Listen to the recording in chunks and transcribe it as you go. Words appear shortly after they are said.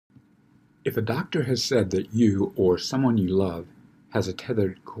If a doctor has said that you or someone you love has a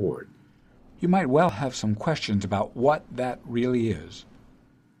tethered cord, You might well have some questions about what that really is.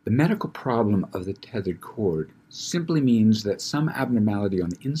 the medical problem of the tethered cord simply means that some abnormality on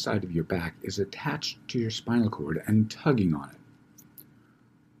the inside of your back is attached to your spinal cord and tugging on it.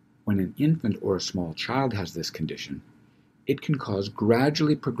 When an infant or a small child has this condition, it can cause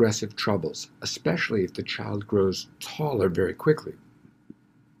gradually progressive troubles, especially if the child grows taller very quickly.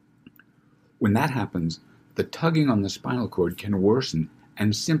 When that happens, the tugging on the spinal cord can worsen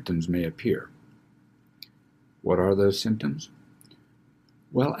and symptoms may appear. What are those symptoms?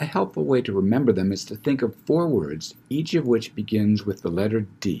 Well, a helpful way to remember them is to think of 4 words, each of which begins with the letter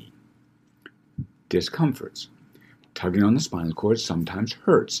D. Discomforts. Tugging on the spinal cord sometimes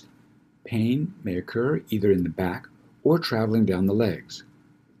hurts. Pain may occur either in the back or traveling down the legs.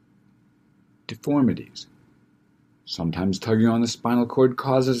 Deformities. Sometimes tugging on the spinal cord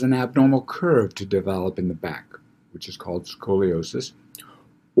causes an abnormal curve to develop in the back, which is called scoliosis,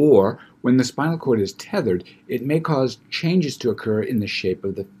 or when the spinal cord is tethered, it may cause changes to occur in the shape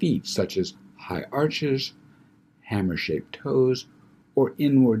of the feet, such as high arches, hammer-shaped toes, or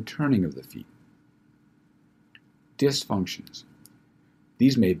inward turning of the feet. Dysfunctions.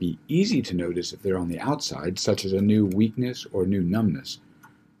 These may be easy to notice if they're on the outside, such as a new weakness or new numbness.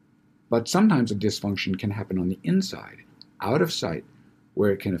 But sometimes a dysfunction can happen on the inside, out of sight,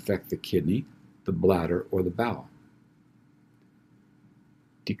 where it can affect the kidney, the bladder, or the bowel.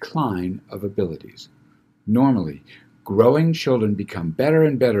 Decline of abilities. Normally, growing children become better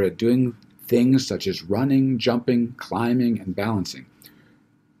and better at doing things such as running, jumping, climbing, and balancing.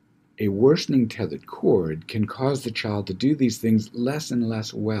 A worsening tethered cord can cause the child to do these things less and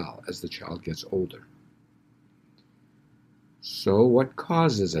less well as the child gets older. So, what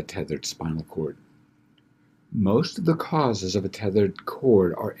causes a tethered spinal cord? Most of the causes of a tethered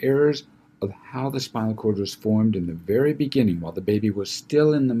cord are errors of how the spinal cord was formed in the very beginning while the baby was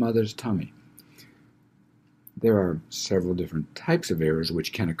still in the mother's tummy. There are several different types of errors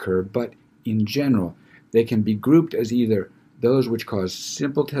which can occur, but in general, they can be grouped as either those which cause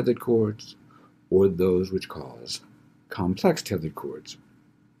simple tethered cords or those which cause complex tethered cords.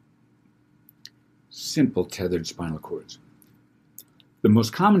 Simple tethered spinal cords. The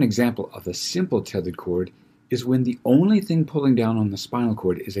most common example of a simple tethered cord is when the only thing pulling down on the spinal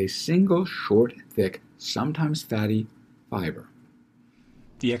cord is a single short, thick, sometimes fatty fiber.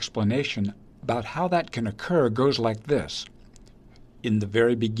 The explanation about how that can occur goes like this. In the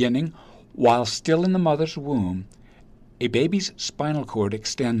very beginning, while still in the mother's womb, a baby's spinal cord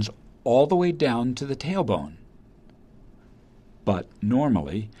extends all the way down to the tailbone. But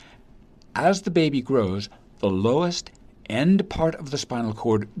normally, as the baby grows, the lowest end part of the spinal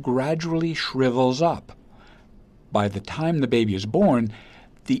cord gradually shrivels up. By the time the baby is born,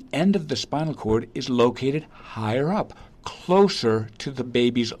 the end of the spinal cord is located higher up, closer to the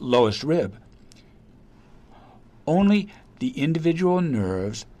baby's lowest rib. Only the individual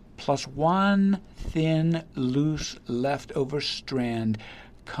nerves plus one thin, loose, leftover strand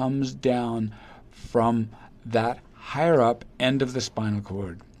comes down from that higher up end of the spinal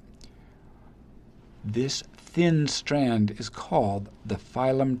cord. This thin strand is called the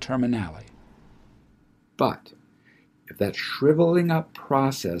filum terminale. But if that shriveling up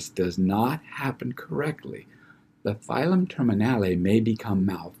process does not happen correctly, the filum terminale may become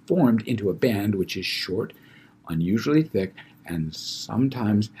malformed into a band which is short, unusually thick, and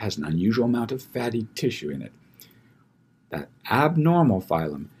sometimes has an unusual amount of fatty tissue in it. That abnormal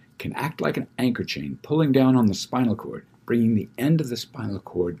filum can act like an anchor chain pulling down on the spinal cord, bringing the end of the spinal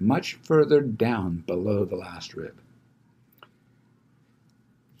cord much further down below the last rib.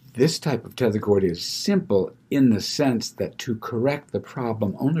 This type of tethered cord is simple in the sense that to correct the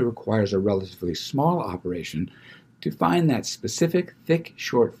problem only requires a relatively small operation to find that specific thick,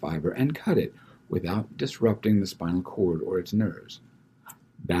 short fiber and cut it without disrupting the spinal cord or its nerves.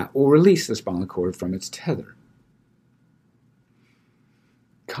 That will release the spinal cord from its tether.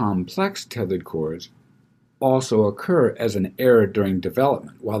 Complex tethered cords also occur as an error during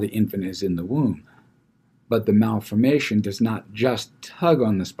development while the infant is in the womb. But the malformation does not just tug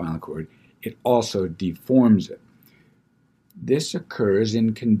on the spinal cord, it also deforms it. This occurs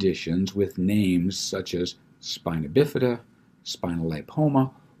in conditions with names such as spina bifida, spinal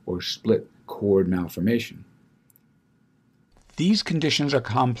lipoma, or split cord malformation. These conditions are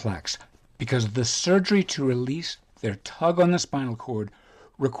complex because the surgery to release their tug on the spinal cord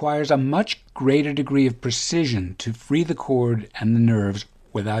requires a much greater degree of precision to free the cord and the nerves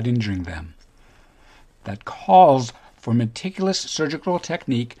without injuring them. That calls for meticulous surgical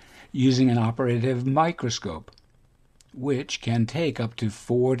technique using an operative microscope. which can take up to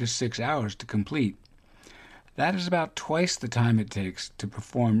 4 to 6 hours to complete. That is about twice the time it takes to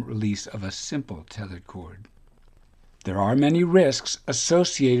perform release of a simple tethered cord. There are many risks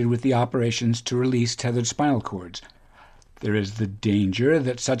associated with the operations to release tethered spinal cords. There is the danger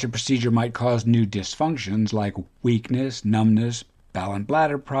that such a procedure might cause new dysfunctions like weakness, numbness, bowel and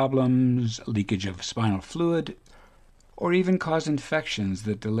bladder problems, leakage of spinal fluid, or even cause infections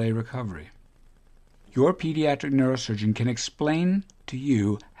that delay recovery. Your pediatric neurosurgeon can explain to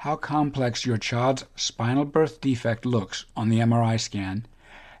you how complex your child's spinal birth defect looks on the MRI scan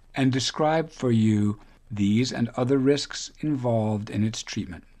and describe for you these and other risks involved in its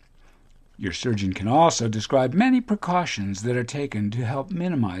treatment. Your surgeon can also describe many precautions that are taken to help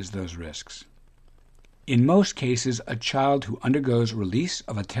minimize those risks. In most cases, a child who undergoes release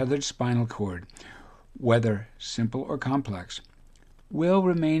of a tethered spinal cord, whether simple or complex, will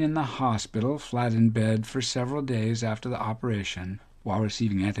remain in the hospital flat in bed for several days after the operation while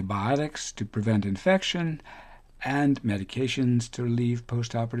receiving antibiotics to prevent infection and medications to relieve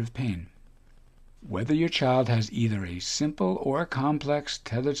postoperative pain. Whether your child has either a simple or a complex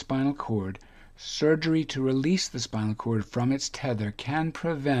tethered spinal cord, surgery to release the spinal cord from its tether can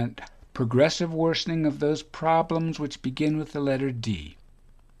prevent progressive worsening of those problems which begin with the letter D: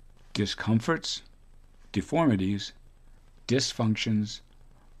 discomforts, deformities, dysfunctions,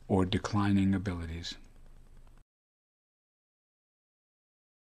 or declining abilities.